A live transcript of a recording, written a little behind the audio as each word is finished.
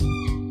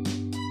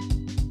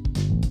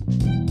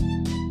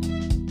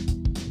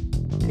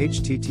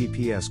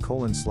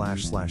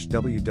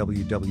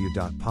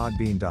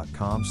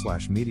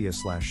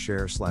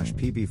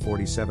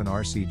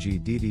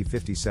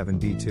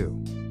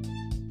https://www.podbean.com/media/share/pb47rcgdd57d2.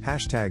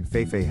 Hashtag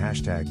Feifei,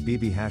 hashtag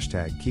Bibi,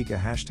 hashtag Kika,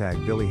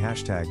 hashtag Billy,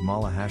 hashtag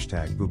Mala,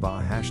 hashtag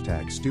Booba,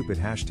 hashtag Stupid,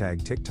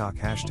 hashtag TikTok,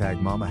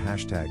 hashtag Mama,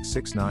 hashtag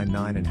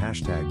 699 and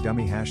hashtag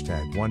Dummy,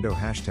 hashtag Wando,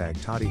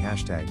 hashtag Toddy,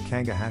 hashtag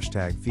Kanga,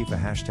 hashtag FIFA,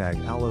 hashtag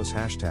Alos,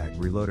 hashtag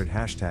Reloaded,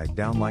 hashtag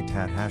Downliked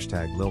Hat,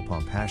 hashtag Lil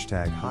Pump,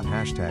 hashtag Hot,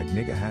 hashtag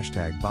Nigga,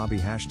 hashtag Bobby,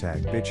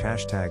 hashtag Bitch,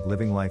 hashtag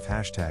Living Life,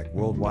 hashtag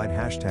Worldwide,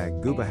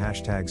 hashtag Gooba,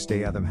 hashtag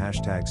Stay Atham,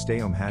 hashtag Stay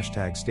Home,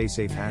 hashtag Stay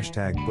Safe,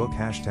 hashtag Book,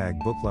 hashtag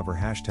Book Lover,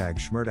 hashtag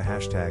Shmurda,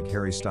 hashtag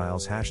Harry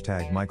Styles,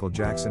 hashtag Michael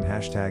Jackson,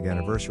 hashtag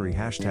Anniversary,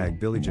 hashtag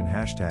Billie Jean,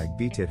 hashtag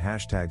Beat It,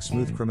 hashtag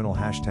Smooth Criminal,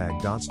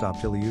 hashtag Don't Stop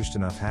Till You Used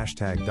Enough,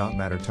 hashtag Don't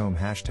Matter Tome,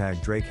 hashtag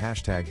Drake,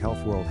 hashtag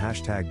Health World,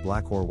 hashtag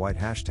Black or White,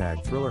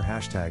 hashtag Thriller,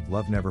 hashtag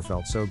Love Never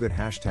Felt So Good,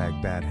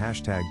 hashtag Bad,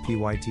 hashtag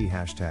PYT,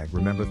 hashtag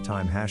Remember the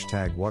Time,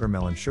 hashtag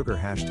Watermelon Sugar,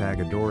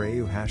 hashtag Adore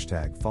AU,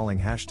 hashtag Falling,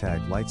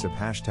 hashtag Lights Up,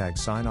 hashtag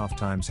Sign Off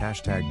Times,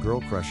 hashtag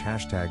Girl Crush,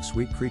 hashtag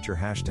Sweet Creature,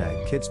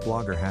 hashtag Kids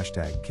Blogger,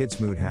 hashtag Kids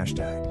Mood,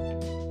 hashtag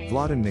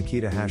Vlad and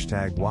Nikita,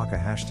 hashtag Waka,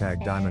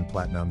 hashtag Diamond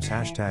Platinums,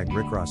 hashtag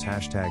Rick Ross,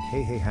 hashtag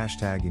Hey Hey,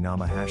 hashtag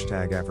Inama,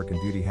 hashtag African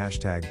Beauty,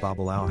 hashtag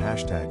Babalao,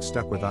 hashtag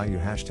Stuck With IU,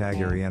 hashtag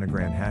Ariana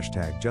Grande,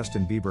 hashtag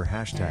Justin Bieber,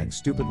 hashtag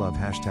Stupid Love,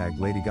 hashtag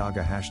Lady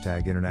Gaga,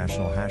 hashtag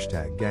International,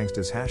 hashtag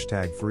Gangstas,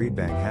 hashtag Fareed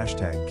Bang,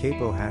 hashtag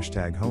Capo,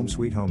 hashtag Home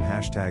Sweet Home,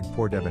 hashtag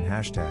Poor Devin,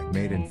 hashtag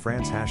Made in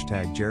France,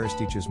 hashtag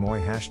Jaristiches Moy,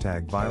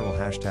 hashtag Viral,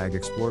 hashtag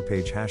Explore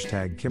Page,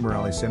 hashtag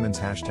Kimberly Simmons,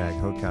 hashtag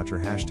Haute Couture,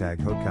 hashtag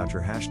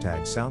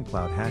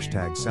SoundCloud,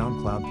 hashtag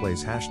SoundCloud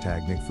Plays,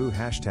 hashtag NickFu,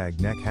 hashtag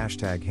Neck,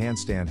 hashtag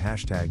Handstand,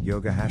 hashtag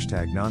Yoga,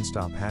 hashtag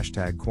Nonstop,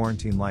 hashtag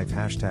Quarantine Life,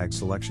 hashtag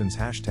Selections,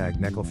 hashtag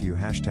Necklefew,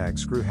 hashtag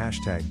Screw,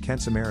 hashtag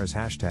Kent Samaras,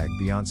 hashtag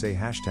Beyonce,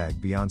 hashtag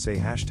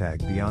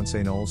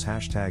Knowles,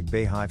 hashtag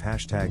Bayhive,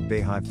 hashtag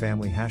Bayhive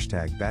Family,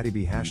 hashtag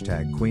Battybee,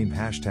 hashtag Queen,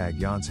 hashtag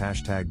Yance,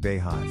 hashtag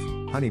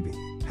Bayhive, Honeybee.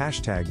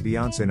 Hashtag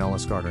Beyonce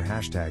Nullis Carter,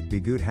 hashtag Be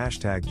Good,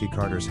 hashtag The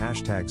Carters,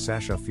 hashtag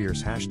Sasha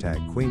Fierce,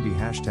 hashtag Queen Bee,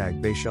 hashtag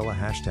Bayshella,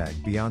 hashtag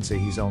Beyonce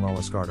Hazel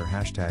Nullis Carter,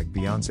 hashtag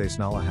Beyonce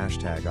Snala,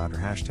 hashtag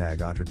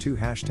Otter2,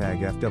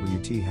 hashtag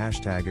FWT,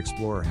 hashtag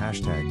Explorer,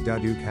 hashtag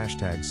Duke,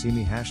 hashtag See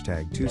Me,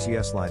 hashtag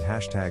 2CS Light,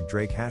 hashtag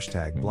Drake,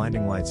 hashtag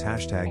Blinding Lights,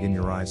 hashtag In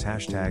Your Eyes,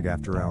 hashtag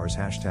After Hours,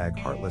 hashtag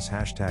Heartless,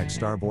 hashtag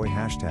Starboy,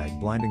 hashtag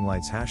Blinding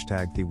Lights,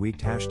 hashtag The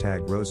Weeked,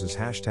 hashtag Roses,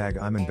 hashtag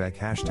Imanbek,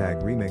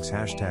 hashtag Remix,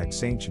 hashtag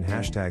Saintchen,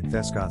 hashtag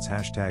Thescott's,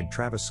 hashtag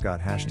Travis Scott,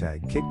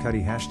 hashtag Kid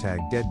Cudi,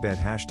 hashtag Deadbed,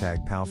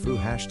 hashtag Palfu,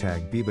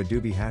 hashtag Biba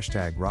Doobie,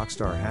 hashtag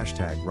Rockstar,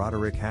 hashtag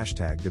Roderick,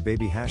 hashtag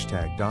DaBaby,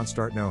 hashtag Don't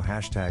Start No,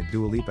 hashtag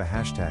Dua Lipa,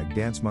 hashtag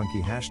Dance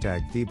Monkey,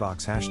 hashtag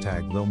Thebox,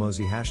 hashtag Lil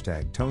Mosey,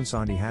 hashtag Tone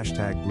Sandy,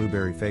 hashtag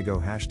Blueberry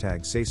Fago,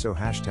 hashtag Say So,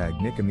 hashtag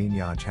Nicki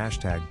Minaj,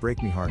 hashtag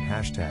Break Me Heart,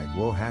 hashtag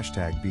Whoa,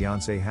 hashtag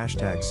Beyonce,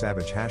 hashtag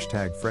Savage,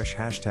 hashtag Fresh,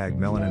 hashtag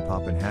Melanin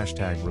Poppin',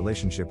 hashtag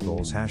Relationship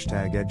Goals,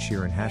 hashtag Ed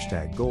Sheeran,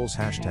 hashtag Goals,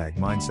 hashtag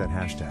Mindset,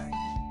 hashtag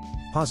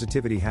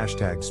Positivity,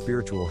 hashtag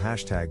Spiritual,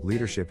 hashtag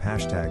Leadership,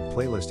 hashtag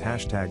Playlist,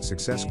 hashtag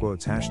Success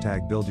Quotes,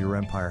 hashtag Build Your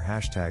Empire,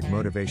 hashtag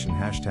Motivation,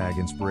 hashtag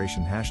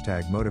Inspiration,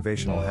 hashtag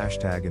Motivational,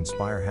 hashtag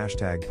Inspire,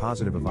 hashtag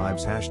Positive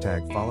Vibes,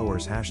 hashtag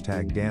Followers,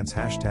 hashtag Dance,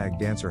 hashtag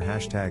Dancer,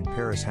 hashtag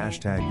Paris,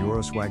 hashtag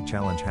Euroswag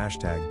Challenge,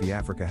 hashtag Be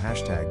Africa,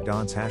 hashtag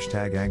Dance,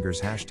 hashtag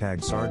Angers,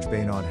 hashtag Sarge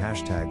Baynod,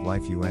 hashtag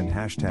Life You End,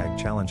 hashtag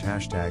Challenge,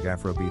 hashtag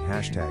Afrobeat,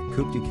 hashtag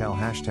Kuptikal,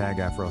 hashtag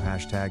Afro,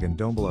 hashtag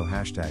Ndombolo,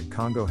 hashtag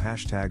Congo,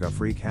 hashtag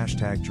Afrique,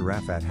 hashtag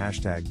Giraffe at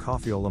hashtag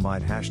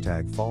Coffeeolamide,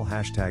 hashtag Fall,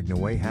 hashtag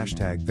Noe,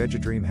 hashtag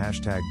Vegadream,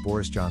 hashtag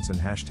Boris Johnson,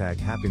 hashtag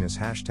Happiness,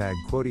 hashtag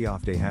Quote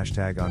Off Day,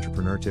 hashtag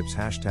Entrepreneur Tips,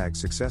 hashtag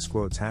Success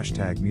Quotes,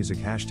 hashtag Music,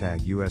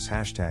 hashtag US,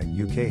 hashtag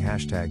UK,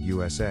 hashtag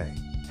USA.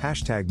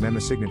 Hashtag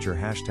Mema Signature,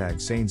 hashtag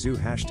Sainzu,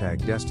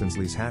 hashtag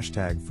Destinsleys,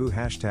 hashtag Fu,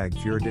 hashtag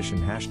Furidition,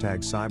 hashtag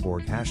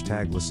Cyborg,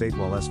 hashtag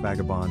Les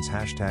Vagabonds,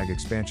 hashtag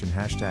Expansion,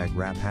 hashtag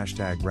Rap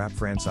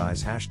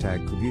Franchise,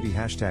 hashtag Beauty,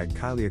 hashtag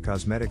Kylie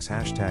Cosmetics,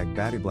 hashtag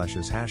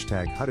Baddyblushes,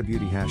 hashtag Huda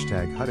Beauty,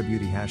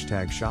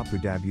 hashtag Shop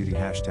Huda Beauty,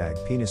 hashtag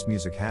Penis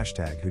Music,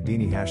 hashtag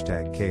Houdini,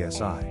 hashtag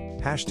KSI.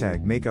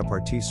 Hashtag Makeup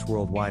Artists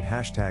Worldwide,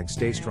 hashtag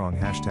Stay Strong,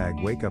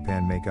 hashtag Wake Up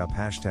and Makeup,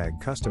 hashtag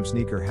Custom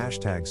Sneaker,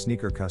 hashtag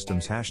Sneaker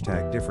Customs,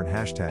 hashtag Different,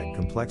 hashtag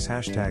Complex,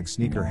 hashtag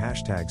Sneaker,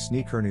 hashtag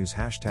Sneaker News,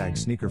 hashtag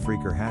Sneaker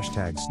Freaker,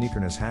 hashtag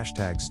Sneakerness,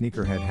 hashtag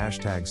Sneakerhead,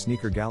 hashtag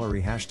Sneaker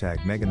Gallery,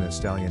 hashtag Megan Thee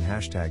Stallion,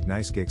 hashtag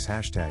Nice Gigs,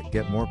 hashtag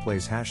Get More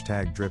Plays,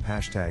 hashtag Drip,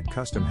 hashtag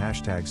Custom,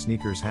 hashtag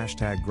Sneakers,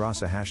 hashtag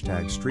Grassa,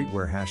 hashtag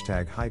Streetwear,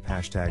 hashtag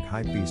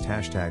Hypebeast,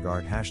 hashtag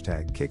Art,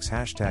 hashtag Kicks,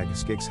 hashtag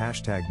Skicks,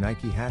 hashtag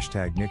Nike,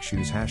 hashtag Nick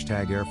Shoes, hashtag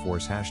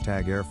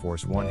Air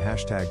Force One,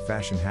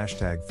 fashion,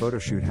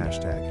 photoshoot,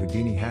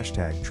 Houdini,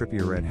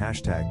 Trippierred,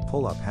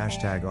 pull-up,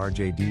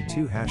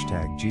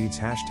 RJD2, Jeeds,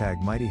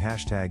 mighty,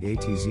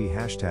 ATZ,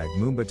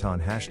 Moombaton,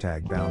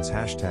 bounce,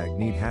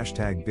 need,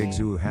 Big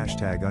Zoo,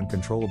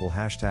 uncontrollable,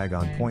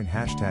 on point,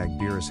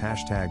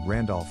 Beerus,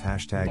 Randolph,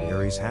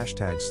 Aries,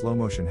 slow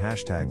motion,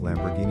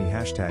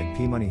 Lamborghini,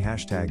 P-Money,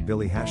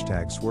 Billy,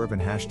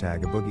 Swervin,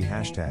 a boogie,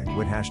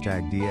 wit,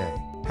 DA.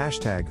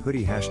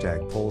 Hoodie,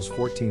 polls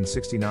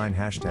 1469,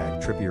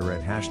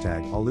 Trippierred,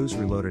 Aluz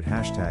reloaded,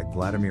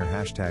 Vladimir,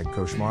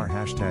 Koshmar,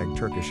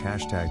 Turkish,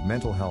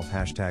 mental health,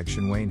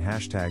 Shinwain,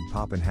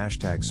 Poppin,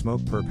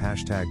 smoke perp,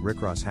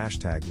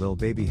 Rickross, Lil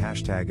Baby,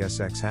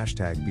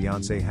 SX,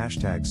 Beyonce,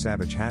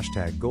 Savage,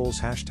 goals,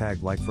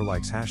 like for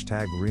likes,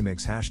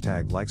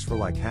 remix, likes for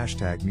like,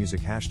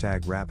 music,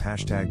 rap,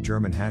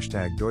 German,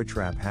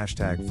 Deutschrap,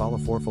 follow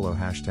forfollow,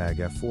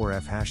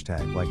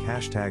 F4F, like,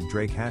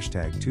 Drake,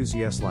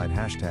 2ZS slide,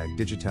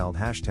 digitald,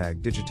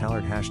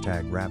 digitalert,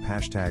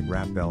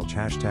 rap, belge,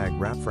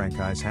 rap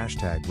franchise,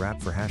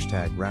 rap for,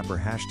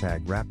 rapper,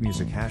 rap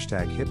music,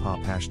 hip hop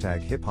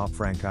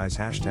franchise,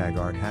 art,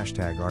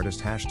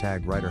 artist,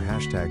 writer,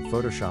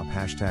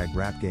 Photoshop,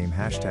 rap game,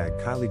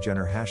 Kylie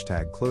Jenner,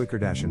 Khloe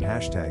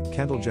Kardashian,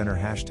 Kendall Jenner,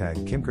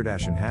 Kim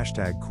Kardashian,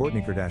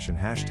 Kourtney Kardashian,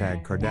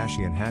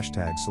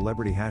 Kardashian,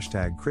 celebrity,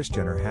 Kris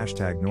Jenner,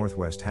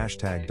 Northwest,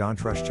 Don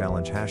Trush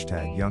Challenge,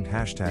 Young,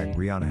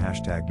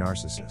 Rihanna,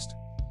 narcissist.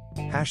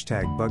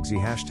 Bugsy,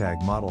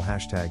 model,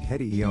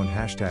 Hetty Eon,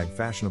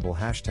 fashionable,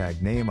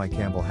 Naomi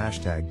Campbell,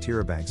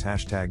 Tyra Banks,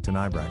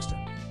 Tanai Braxton.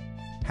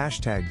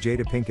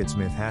 Jada Pinkett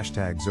Smith,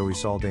 Zoe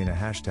Saldana,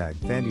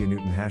 Thandia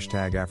Newton,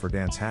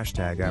 Afrodance,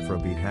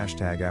 Afrobeat,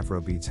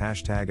 Afrobeats,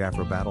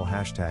 Afrobattle,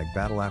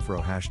 Battle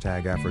Afro,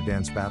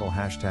 Afrodance Battle,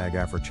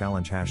 Afro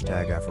Challenge,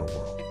 Afro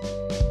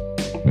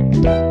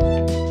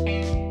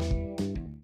World.